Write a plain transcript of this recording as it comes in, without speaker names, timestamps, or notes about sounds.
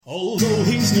Although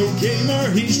he's no gamer,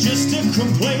 he's just a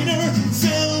complainer.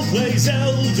 Phil plays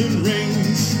Elden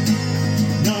Rings.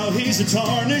 Now he's a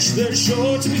tarnish, there's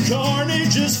sure to be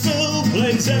carnage as Phil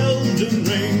plays Elden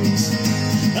Rings.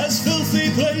 As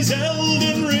Filthy plays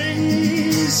Elden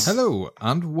Rings. Hello,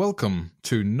 and welcome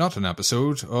to not an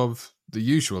episode of the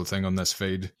usual thing on this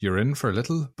feed. You're in for a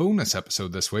little bonus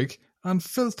episode this week, and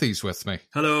Filthy's with me.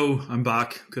 Hello, I'm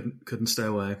back. Couldn't stay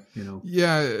away, you know.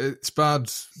 Yeah, it's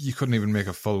bad. You couldn't even make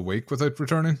a full week without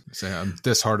returning. So I'm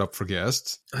this hard up for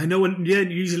guests. I know, and yeah,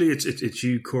 usually it's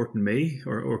you courting me,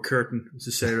 or curtain, as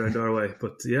to say around our way.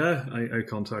 But yeah, I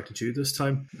contacted you this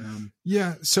time.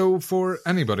 Yeah, so for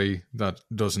anybody that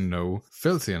doesn't know,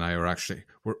 Filthy and I are actually,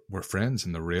 we're friends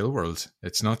in the real world.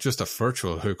 It's not just a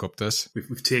virtual hookup, this.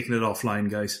 We've taken it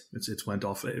offline, guys. It's went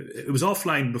off. It was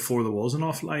offline before there was an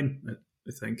offline,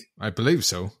 I think. I believe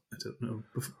so. I don't know.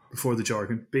 Before the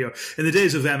jargon. In the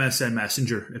days of MSN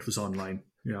Messenger, it was online.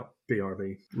 Yeah,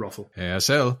 BRB, ruffle.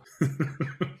 ASL.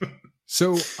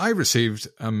 So I received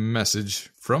a message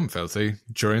from Filthy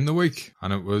during the week,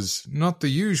 and it was not the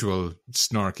usual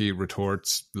snarky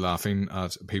retorts laughing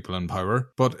at people in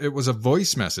power, but it was a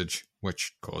voice message,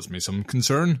 which caused me some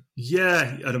concern.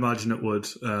 Yeah, I'd imagine it would.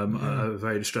 A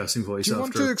very distressing voice. Do you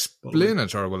want to explain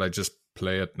it, or will I just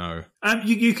play it now?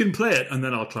 You can play it, and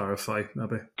then I'll clarify,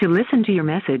 maybe. To listen to your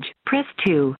message, press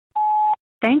 2.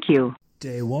 Thank you.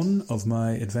 Day 1 of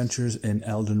my adventures in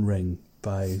Elden Ring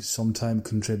by sometime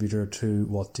contributor to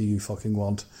What Do You Fucking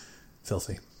Want,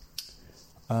 Filthy.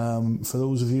 For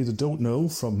those of you that don't know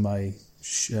from my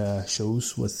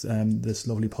shows with this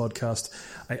lovely podcast,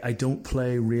 I don't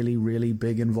play really, really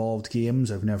big involved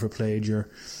games. I've never played your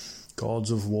Gods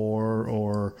of War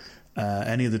or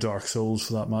any of the Dark Souls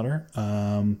for that matter.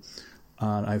 And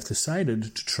I've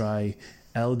decided to try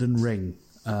Elden Ring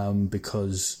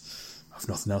because I've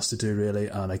nothing else to do really,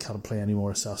 and I can't play any more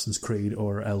Assassin's Creed,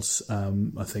 or else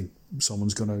I think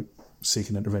someone's going to seek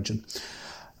an intervention.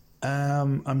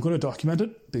 I'm going to document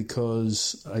it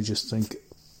because I just think,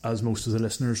 as most of the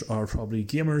listeners are probably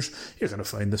gamers, you're going to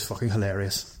find this fucking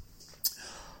hilarious.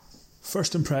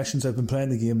 First impressions, I've been playing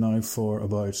the game now for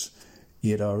about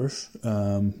 8 hours,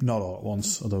 not all at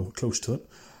once, although close to it.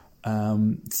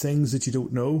 Things that you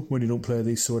don't know when you don't play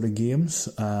these sort of games.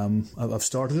 I've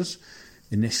started it.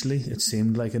 Initially, it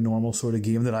seemed like a normal sort of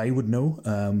game that I would know.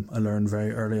 I learned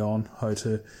very early on how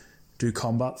to do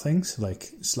combat things,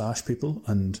 like slash people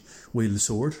and wield the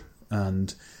sword.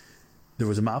 And there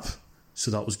was a map,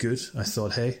 so that was good. I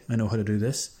thought, hey, I know how to do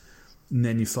this. And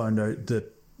then you found out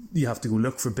that you have to go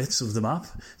look for bits of the map.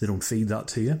 They don't feed that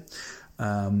to you.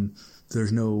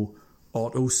 There's no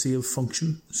auto-save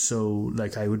function, so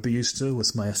like I would be used to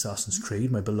with my Assassin's Creed,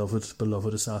 my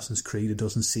beloved Assassin's Creed, it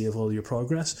doesn't save all your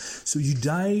progress, so you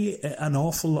die an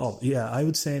awful lot. Yeah, I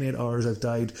would say in 8 hours I've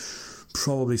died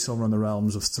probably somewhere in the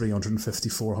realms of 350,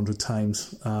 400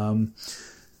 times.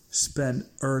 Spent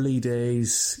early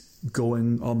days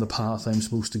going on the path I'm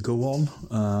supposed to go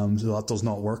on, so that does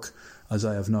not work, as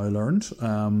I have now learned.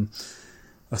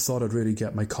 I thought I'd really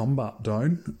get my combat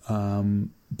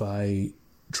down by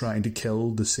trying to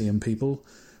kill the same people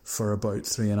for about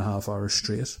 3.5 hours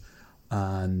straight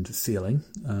and failing.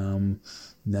 And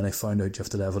then I found out you have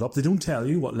to level up. They don't tell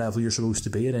you what level you're supposed to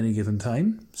be at any given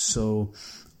time, so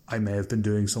I may have been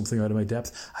doing something out of my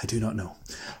depth. I do not know.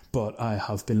 But I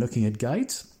have been looking at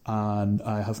guides, and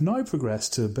I have now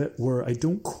progressed to a bit where I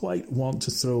don't quite want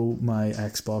to throw my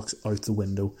Xbox out the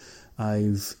window.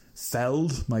 I've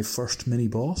felled my first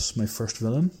mini-boss, my first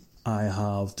villain. I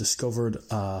have discovered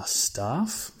a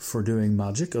staff for doing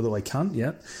magic, although I can't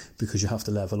yet because you have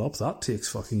to level up. That takes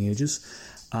fucking ages.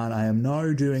 And I am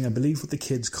now doing, I believe, what the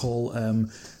kids call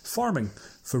farming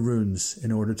for runes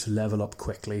in order to level up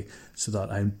quickly so that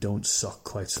I don't suck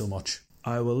quite so much.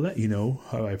 I will let you know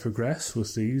how I progress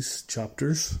with these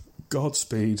chapters.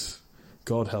 Godspeed.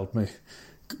 God help me.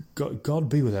 God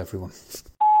be with everyone.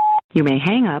 You may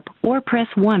hang up or press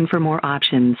 1 for more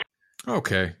options.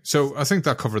 Okay, so I think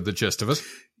that covered the gist of it.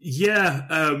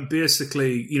 Yeah,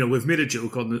 basically, we've made a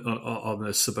joke on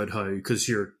this about how, because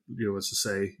as I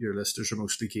say, your listeners are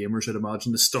mostly gamers, I'd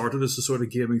imagine. It started as a sort of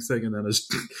gaming thing and then has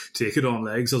taken on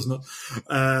legs, hasn't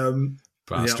it?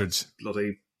 Bastards. Yeah,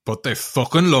 bloody. But they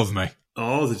fucking love me.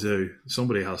 Oh, they do.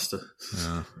 Somebody has to.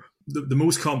 Yeah. The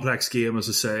most complex game, as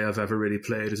I say, I've ever really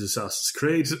played is Assassin's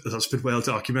Creed. That's been well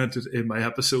documented in my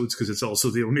episodes because it's also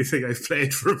the only thing I've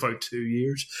played for about 2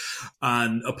 years.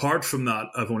 And apart from that,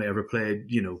 I've only ever played,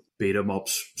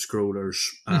 beat-em-ups, scrollers,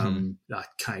 that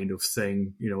kind of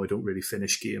thing. I don't really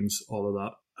finish games, all of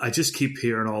that. I just keep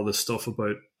hearing all this stuff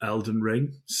about Elden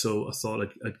Ring, so I thought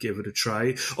I'd give it a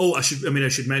try. Oh, I should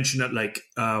mention that like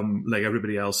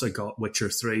everybody else, I got Witcher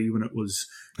 3 when it was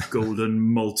golden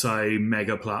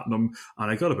multi-mega platinum,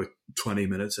 and I got about 20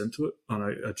 minutes into it, and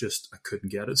I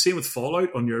couldn't get it. Same with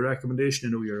Fallout, on your recommendation.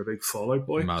 I know you're a big Fallout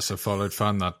boy. Massive Fallout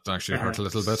fan. That actually hurt a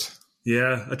little bit.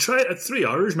 Yeah, I tried at 3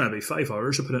 hours, maybe 5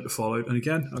 hours. I put into Fallout, and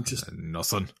again, I'm just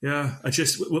nothing. Yeah,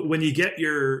 when you get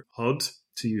your HUD,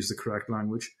 to use the correct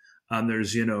language, and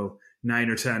there's 9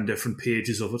 or 10 different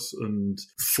pages of it and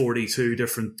 42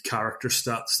 different character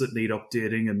stats that need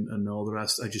updating and all the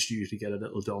rest, I just usually get a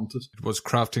little daunted. It was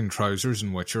crafting trousers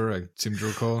in Witcher, I seem to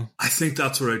recall. I think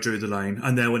that's where I drew the line.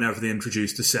 And then whenever they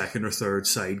introduced the second or third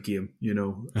side game,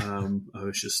 I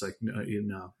was just like,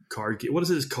 card game. What is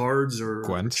it? Cards or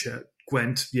Gwent?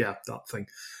 Gwent, yeah, that thing.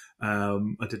 I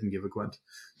didn't give a Gwent.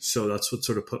 So that's what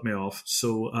sort of put me off.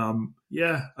 So,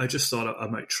 I just thought I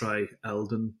might try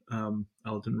Elden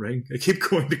Ring. I keep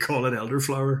going to call it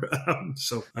Elderflower.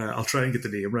 So I'll try and get the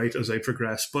name right as I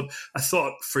progress. But I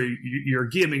thought for your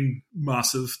gaming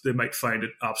massive, they might find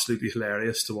it absolutely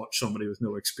hilarious to watch somebody with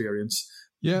no experience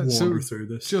wander through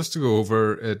this. Just to go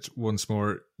over it once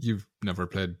more, you've never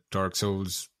played Dark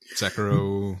Souls,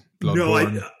 Sekiro,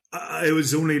 Bloodborne? No, it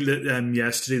was only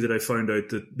yesterday that I found out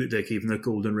that even the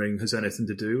Golden Ring has anything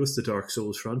to do with the Dark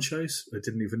Souls franchise. I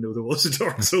didn't even know there was a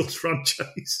Dark Souls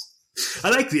franchise. I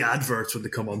like the adverts when they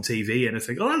come on TV and I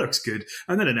think, oh, that looks good.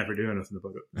 And then I never do anything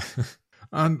about it.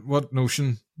 And what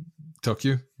notion took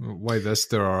you? Why this?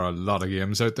 There are a lot of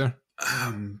games out there.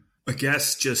 I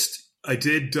guess I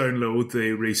did download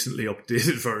the recently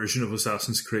updated version of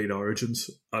Assassin's Creed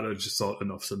Origins, and I just thought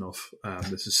enough's enough.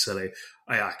 This is silly.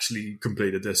 I actually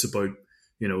completed this about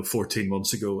 14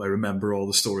 months ago. I remember all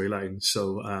the storylines,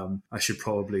 so I should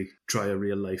probably try a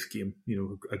real life game,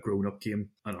 a grown up game,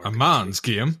 a man's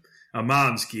game, a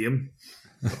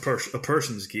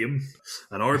person's game,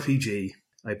 an RPG,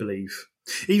 I believe.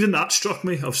 Even that struck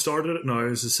me. I've started it now,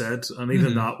 as I said, and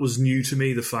even that was new to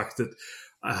me. The fact that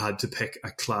I had to pick a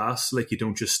class. Like, you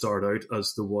don't just start out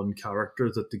as the one character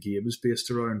that the game is based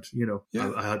around.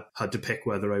 I had to pick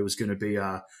whether I was going to be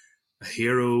a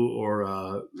hero or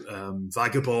a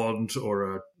vagabond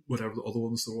or a whatever the other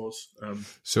ones there was.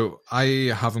 So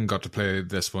I haven't got to play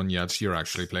this one yet. You're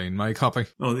actually playing my copy.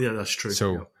 Oh, yeah, that's true.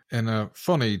 So in a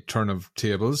funny turn of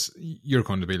tables, you're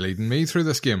going to be leading me through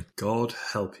this game. God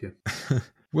help you.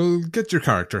 Well, get your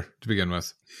character to begin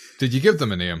with. Did you give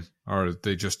them a name, or are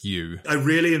they just you? I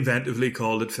really inventively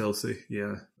called it Filthy.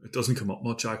 Yeah, it doesn't come up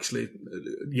much actually.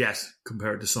 Yet,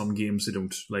 compared to some games, they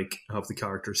don't have the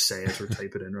characters say it or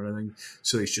type it in or anything.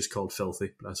 So he's just called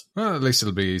Filthy. Bless. Well, at least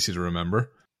it'll be easy to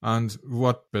remember. And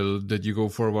what build did you go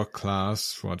for? What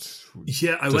class? Does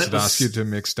it ask you to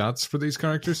make stats for these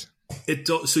characters? It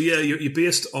does. So yeah, you're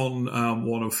based on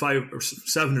one of 5 or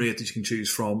 7 or 8 that you can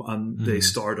choose from, and they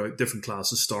start out. Different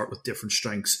classes start with different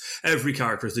strengths. Every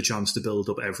character has the chance to build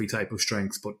up every type of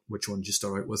strength, but which one do you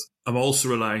start out with? I'm also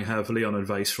relying heavily on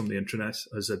advice from the internet,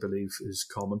 as I believe is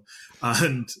common.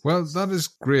 And well, that is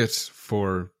great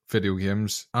for video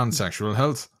games and sexual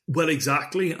health. Well,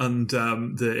 exactly, and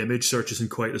the image search isn't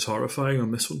quite as horrifying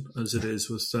on this one as it is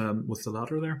with the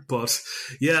latter there. But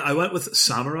yeah, I went with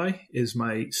Samurai is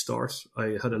my start.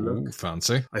 I had a look. Ooh,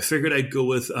 fancy. I figured I'd go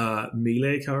with a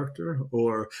melee character,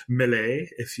 or melee,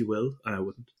 if you will, and I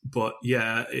wouldn't. But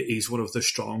yeah, he's one of the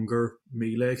stronger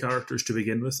melee characters to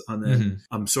begin with, and then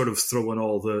I'm sort of throwing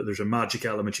there's a magic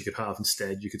element you could have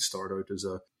instead. You could start out as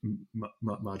a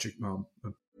magic man.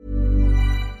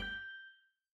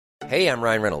 Hey, I'm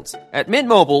Ryan Reynolds. At Mint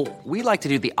Mobile, we like to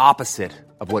do the opposite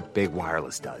of what Big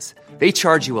Wireless does. They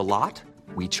charge you a lot,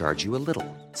 we charge you a little.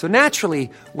 So naturally,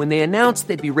 when they announced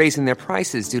they'd be raising their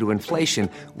prices due to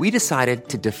inflation, we decided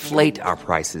to deflate our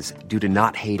prices due to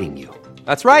not hating you.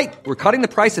 That's right. We're cutting the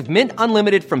price of Mint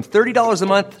Unlimited from $30 a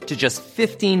month to just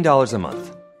 $15 a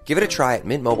month. Give it a try at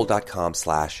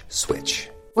mintmobile.com/switch.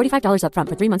 $45 up front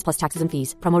for 3 months plus taxes and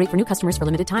fees. Promo rate for new customers for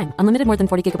limited time. Unlimited more than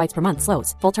 40 gigabytes per month.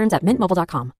 Slows full terms at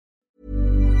mintmobile.com.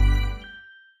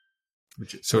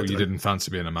 So you didn't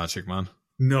fancy being a magic man?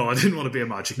 No, I didn't want to be a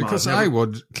magic man. Because I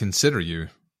would consider you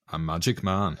a magic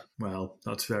man. Well,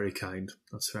 that's very kind.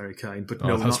 But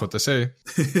no, that's what they say.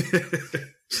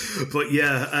 But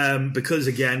yeah, because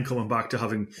again, coming back to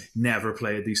having never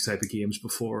played these type of games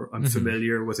before, I'm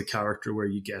familiar with a character where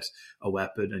you get a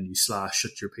weapon and you slash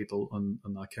at your people and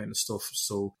that kind of stuff.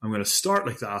 So I'm going to start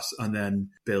like that and then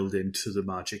build into the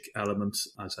magic element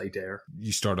as I dare.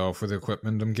 You start off with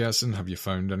equipment, I'm guessing. Have you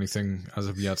found anything as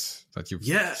of yet that you've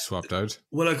swapped out?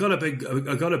 Well, I got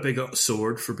a big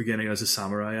sword for beginning as a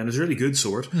samurai, and it's a really good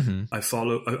sword. I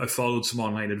followed some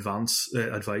online advice,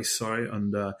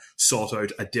 and sought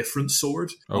out a different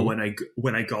sword. And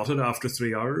when I got it after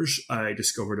 3 hours, I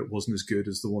discovered it wasn't as good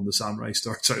as the one the samurai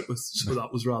starts out with. So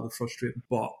that was rather frustrating.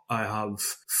 But I have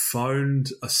found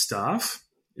a staff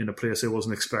in a place I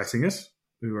wasn't expecting it.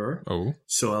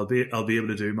 So I'll be able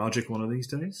to do magic one of these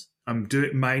days. I'm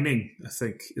doing mining, I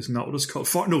think. Isn't that what it's called?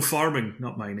 Farming,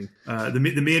 not mining.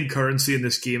 The main currency in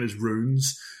this game is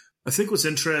runes. I think what's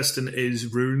interesting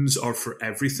is runes are for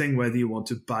everything, whether you want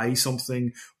to buy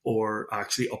something or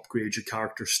actually upgrade your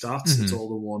character stats. It's all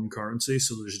the one currency,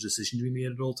 so there's a decision to be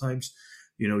made at all times.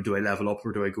 You know, do I level up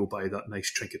or do I go buy that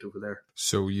nice trinket over there?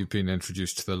 So you've been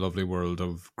introduced to the lovely world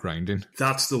of grinding.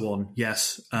 That's the one,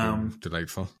 yes.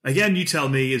 Delightful. Again, you tell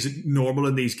me, is it normal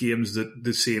in these games that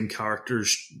the same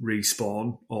characters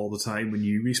respawn all the time when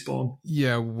you respawn?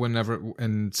 Yeah, whenever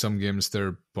in some games there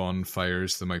are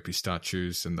bonfires, there might be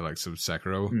statues in the likes of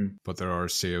Sekiro, but there are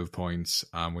save points,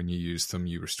 and when you use them,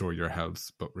 you restore your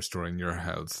health, but restoring your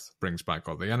health brings back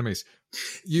all the enemies.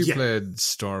 You played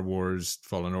Star Wars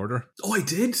Fallen Order. Oh, I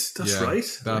did. That's right.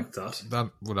 I like that. That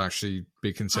would actually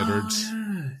be considered.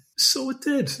 So it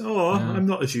did. I'm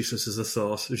not as useless as I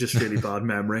thought. It was just really bad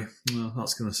memory. Well,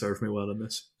 that's going to serve me well in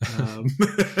this.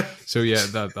 So yeah,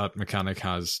 that mechanic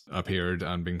has appeared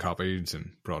and been copied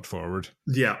and brought forward.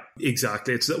 Yeah,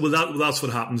 exactly. That's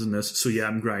what happens in this. So yeah,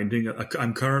 I'm grinding.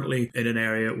 I'm currently in an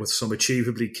area with some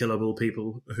achievably killable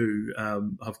people who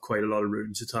have quite a lot of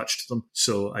runes attached to them.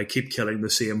 So I keep killing the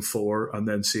same 4 and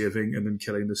then saving and then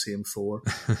killing the same 4.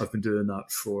 I've been doing that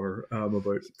for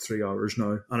about 3 hours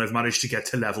now, and I've managed to get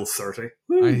to level 30.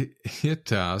 I hate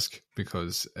to ask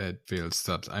because it feels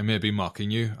that I may be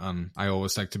mocking you, and I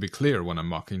always like to be clear when I'm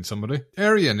mocking somebody.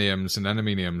 Area names and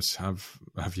enemy names, have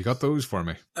you got those for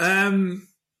me?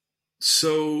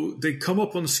 So they come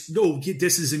up on. This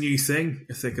is a new thing.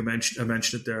 I think I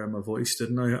mentioned it there in my voice,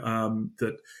 didn't I?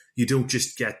 That you don't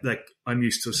just get, like, I'm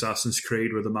used to Assassin's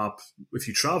Creed where the map, if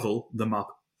you travel, the map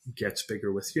gets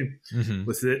bigger with you.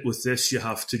 With this, you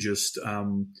have to just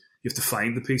you have to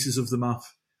find the pieces of the map.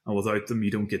 And without them,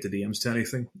 you don't get the names to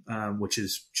anything, which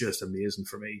is just amazing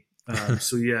for me.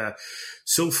 So yeah,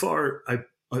 so far,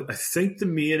 I think the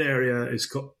main area is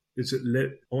called, I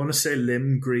want to say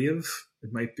Limgrave.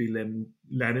 It might be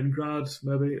Leningrad,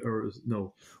 maybe, or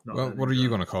no. Well, what are you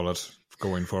going to call it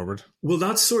going forward? Well,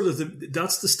 that's sort of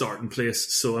that's the starting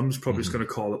place. So I'm probably just going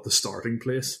to call it the starting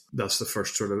place. That's the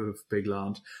first sort of big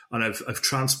land. And I've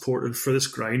transported for this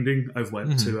grinding. I've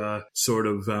went to a sort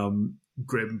of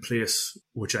grim place,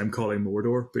 which I'm calling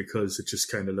Mordor, because it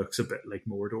just kind of looks a bit like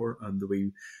Mordor, and the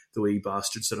wee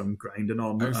bastards that I'm grinding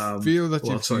on. I feel that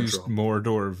you've used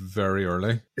Mordor very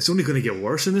early. It's only going to get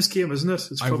worse in this game, isn't it?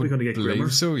 It's probably going to get grimmer.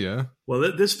 So, yeah.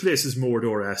 Well, this place is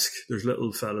Mordor-esque. There's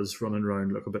little fellas running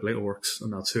around, look a bit like orcs,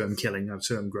 and that's who I'm killing. That's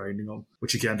who I'm grinding on,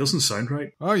 which again doesn't sound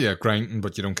right. Oh yeah, grinding,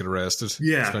 but you don't get arrested.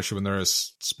 Yeah, especially when they're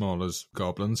as small as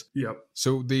goblins. Yep.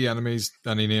 So the enemies,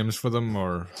 any names for them,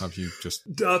 or have you just?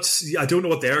 I don't know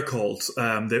what they're called.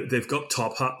 They've got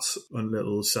top hats on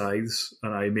little scythes,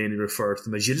 and I mainly refer to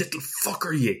them as "you little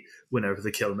fucker, you." Whenever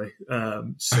they kill me.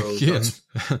 Again,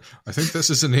 I think this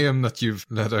is a name that you've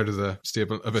let out of the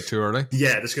stable a bit too early.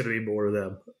 Yeah, there's going to be more of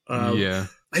them. Yeah.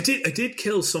 I did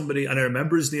kill somebody, and I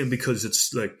remember his name because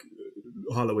it's like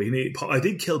Halloween. I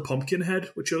did kill Pumpkinhead,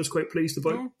 which I was quite pleased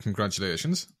about. Oh,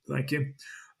 congratulations. Thank you.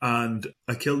 And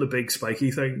I killed a big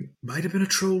spiky thing. Might have been a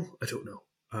troll. I don't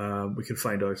know. We can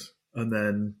find out. And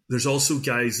then there's also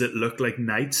guys that look like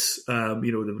knights, they're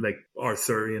like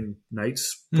Arthurian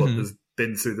knights, but they've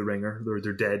been through the ringer.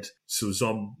 They're dead. So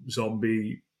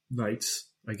zombie knights,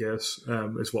 I guess,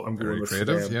 is what I'm going with. Very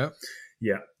creative, yeah.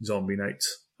 Yeah, zombie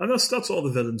knights. And that's all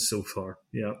the villains so far,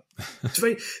 yeah. It's a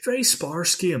very, very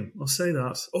sparse game, I'll say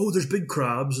that. Oh, there's big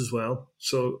crabs as well.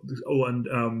 So,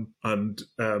 and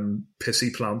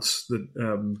pissy plants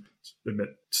that emit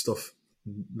stuff.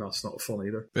 That's not fun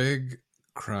either. Big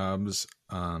crabs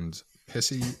and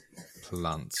pissy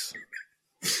plants.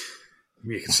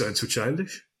 Make it sound so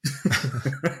childish.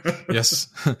 Yes,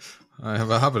 I have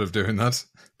a habit of doing that.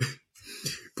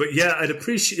 But yeah, I'd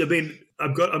appreciate. I mean,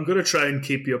 I'm going to try and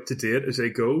keep you up to date as I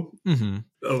go.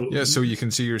 Yeah, so you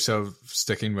can see yourself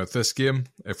sticking with this game.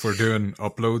 If we're doing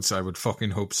uploads, I would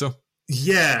fucking hope so.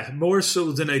 Yeah, more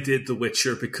so than I did The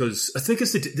Witcher, because I think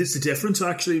it's the difference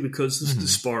actually, because the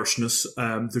sparseness.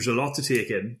 There's a lot to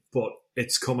take in, but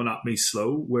it's coming at me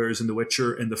slow. Whereas in The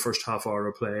Witcher, in the first half hour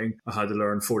of playing, I had to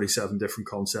learn 47 different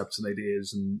concepts and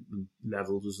ideas and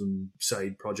levels and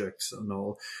side projects and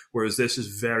all. Whereas this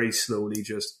is very slowly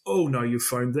just, oh, now you've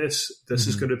found this. This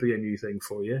is going to be a new thing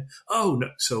for you. Oh, no.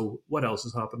 So what else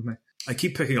has happened to me? I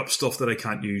keep picking up stuff that I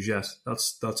can't use yet.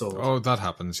 That's all. Oh, that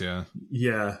happens, yeah.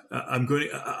 Yeah, I'm going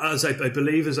I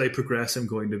believe as I progress, I'm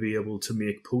going to be able to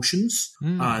make potions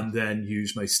and then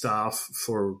use my staff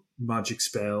for magic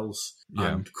spells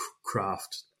and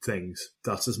craft things.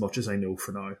 That's as much as I know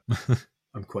for now.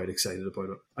 I'm quite excited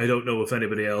about it. I don't know if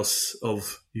anybody else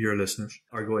of your listeners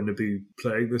are going to be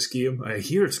playing this game. I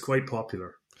hear it's quite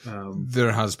popular.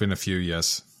 There has been a few,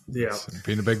 yes. Yeah. It's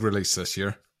been a big release this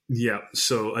year. Yeah,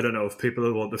 so I don't know if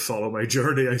people want to follow my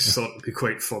journey. I just thought it'd be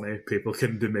quite funny. People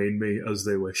can demean me as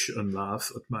they wish and laugh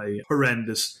at my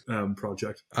horrendous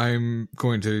project. I'm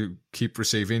going to keep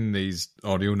receiving these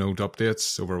audio note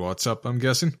updates over WhatsApp, I'm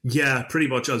guessing. Yeah, pretty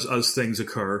much as things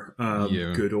occur,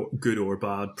 good or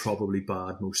bad, probably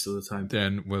bad most of the time.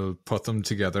 Then we'll put them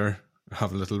together,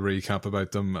 have a little recap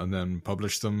about them, and then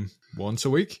publish them once a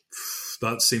week.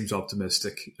 That seems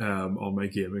optimistic on my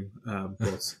gaming,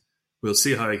 but... We'll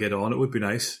see how I get on. It would be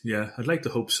nice. Yeah, I'd like to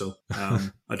hope so. I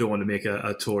don't want to make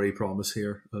a Tory promise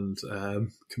here and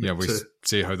commit to...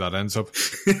 see how that ends up.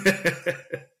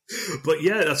 But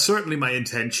yeah, that's certainly my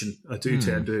intention. I do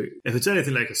tend to... If it's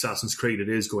anything like Assassin's Creed, it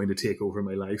is going to take over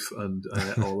my life and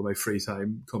all of my free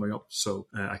time coming up. So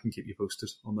I can keep you posted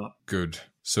on that. Good.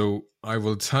 So I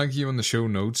will tag you in the show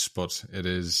notes, but it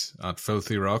is at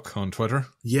Filthy Rock on Twitter.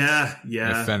 Yeah.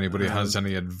 If anybody has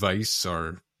any advice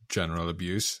or general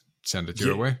abuse... send it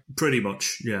your way. Pretty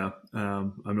much, yeah.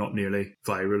 I'm not nearly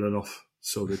viral enough,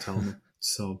 so they tell me.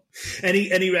 So,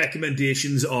 any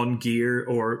recommendations on gear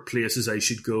or places I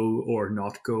should go or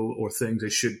not go or things I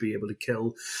should be able to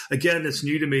kill? Again, it's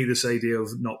new to me, this idea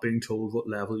of not being told what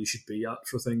level you should be at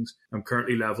for things. I'm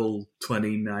currently level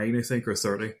 29, I think, or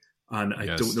 30. And I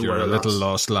don't know you're whether a little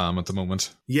lost lamb at the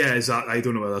moment. Yeah, I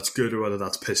don't know whether that's good or whether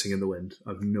that's pissing in the wind.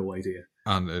 I have no idea.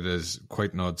 And it is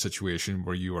quite an odd situation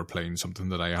where you are playing something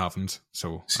that I haven't,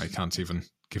 so I can't even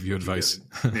give you advice.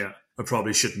 Yeah. I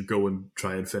probably shouldn't go and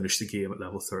try and finish the game at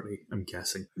level 30, I'm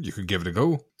guessing. You could give it a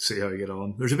go. See how you get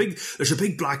on. There's a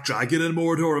big black dragon in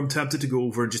Mordor. I'm tempted to go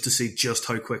over just to see just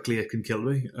how quickly it can kill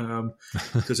me.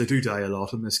 Because I do die a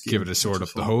lot in this game. Give it a sword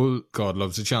up the hole. God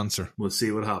loves a chancer. We'll see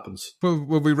what happens. Well,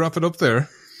 will we wrap it up there?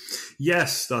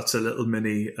 Yes, that's a little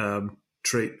mini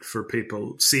trait for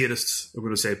people. Sadists. I'm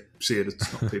going to say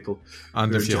sadists, not people.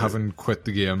 And if you haven't quit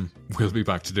the game, we'll be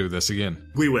back to do this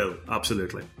again. We will,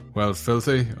 absolutely. Well,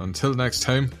 Filthy, until next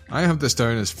time, I have this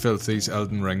down as Filthy's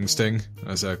Elden Ring Sting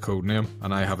as a code name,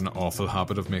 and I have an awful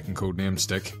habit of making code names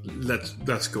stick.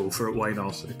 Let's go for it. Why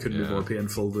not? It couldn't be more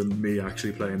painful than me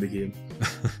actually playing the game.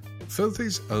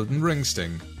 Filthy's Elden Ring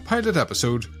Sting. Pilot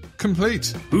episode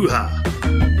complete. Hoo-ha!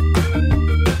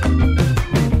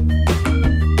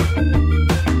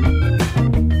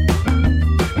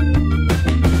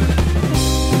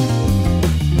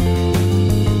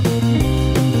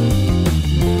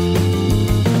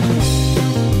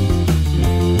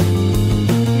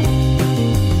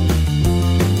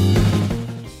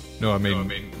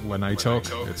 When I talk,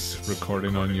 it's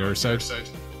recording on your side.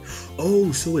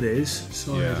 Oh, so it is.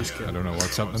 Sorry, yeah, I don't know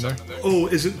what's happening there. Oh,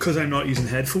 is it because I'm not using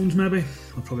headphones, maybe?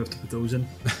 I'll probably have to put those in.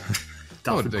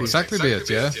 That would exactly be it,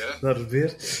 yeah. That would be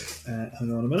it.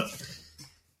 Hang on a minute.